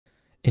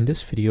In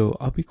this video,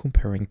 I'll be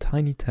comparing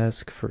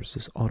TinyTask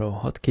versus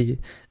AutoHotKey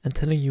and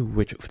telling you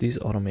which of these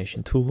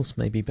automation tools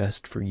may be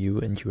best for you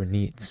and your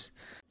needs.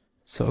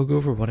 So I'll go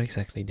over what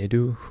exactly they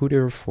do, who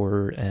they're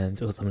for, and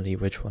ultimately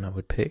which one I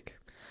would pick.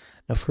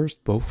 Now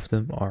first, both of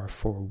them are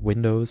for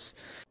Windows,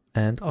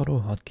 and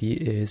AutoHotKey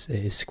is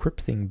a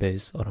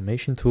scripting-based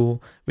automation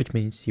tool, which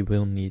means you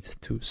will need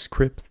to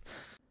script.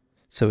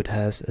 So it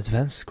has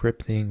advanced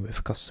scripting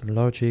with custom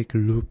logic,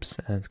 loops,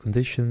 and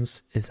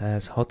conditions. It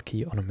has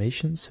hotkey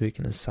automation, so you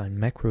can assign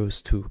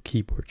macros to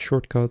keyboard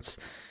shortcuts.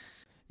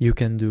 You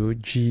can do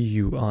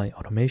GUI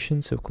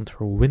automation, so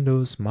control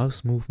windows,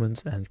 mouse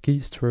movements, and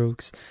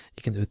keystrokes.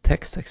 You can do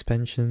text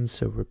expansions,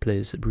 so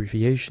replace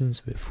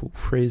abbreviations with full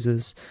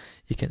phrases.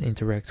 You can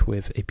interact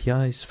with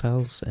APIs,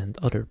 files, and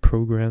other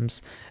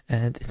programs,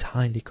 and it's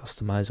highly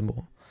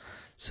customizable.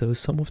 So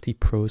some of the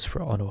pros for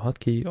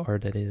AutoHotKey are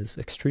that it is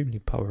extremely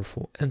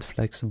powerful and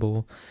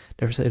flexible,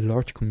 there's a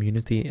large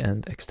community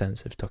and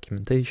extensive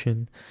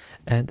documentation,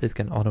 and it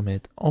can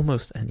automate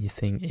almost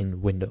anything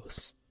in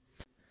Windows.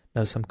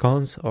 Now some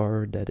cons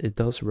are that it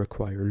does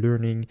require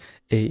learning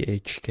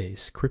AutoHotKey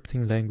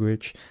scripting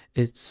language,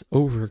 it's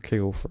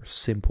overkill for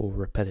simple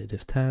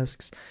repetitive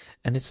tasks,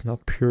 and it's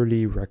not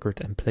purely record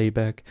and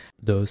playback,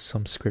 though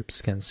some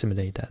scripts can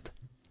simulate that.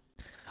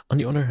 On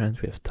the other hand,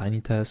 we have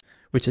TinyTask,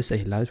 which is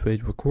a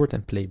lightweight record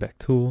and playback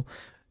tool.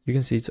 You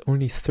can see it's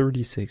only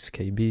 36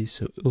 KB,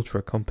 so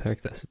ultra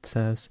compact as it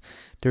says.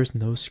 There's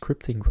no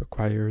scripting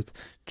required,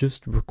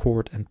 just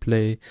record and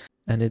play,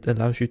 and it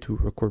allows you to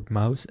record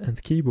mouse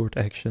and keyboard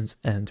actions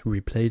and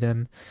replay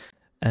them.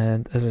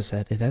 And as I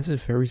said, it has a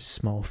very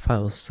small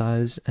file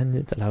size and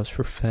it allows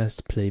for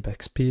fast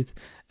playback speed,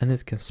 and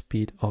it can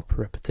speed up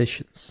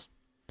repetitions.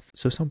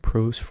 So some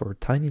pros for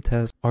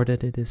TinyTask are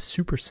that it is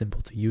super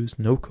simple to use,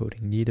 no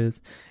coding needed,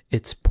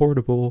 it's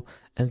portable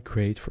and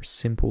great for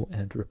simple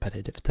and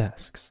repetitive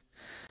tasks.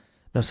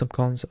 Now some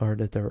cons are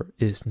that there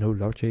is no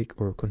logic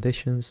or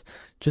conditions,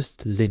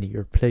 just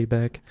linear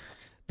playback.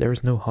 There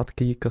is no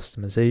hotkey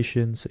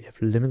customization, so you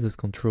have limited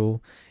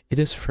control. It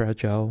is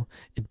fragile,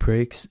 it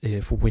breaks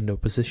if window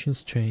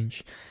positions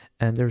change,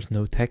 and there's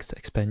no text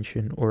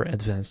expansion or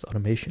advanced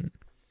automation.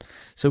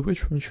 So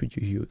which one should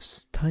you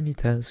use,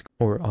 TinyTask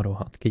or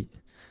AutoHotKey?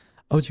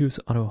 I would use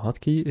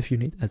AutoHotKey if you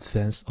need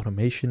advanced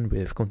automation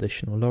with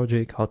conditional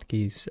logic,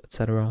 hotkeys,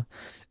 etc.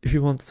 If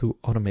you want to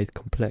automate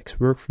complex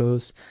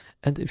workflows,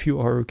 and if you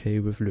are okay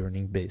with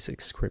learning basic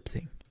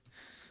scripting.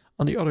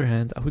 On the other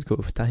hand, I would go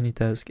with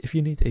TinyTask if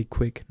you need a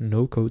quick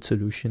no-code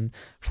solution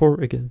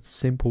for, again,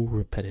 simple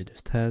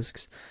repetitive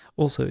tasks.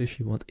 Also if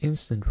you want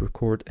instant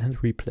record and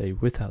replay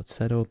without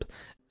setup,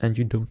 and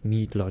you don't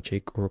need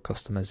logic or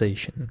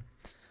customization.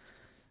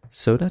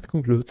 So that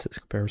concludes this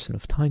comparison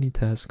of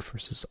TinyTask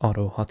versus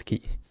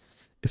AutoHotKey.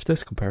 If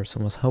this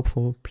comparison was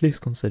helpful, please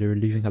consider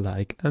leaving a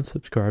like and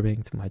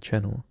subscribing to my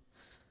channel.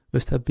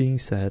 With that being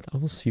said, I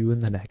will see you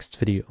in the next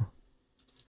video.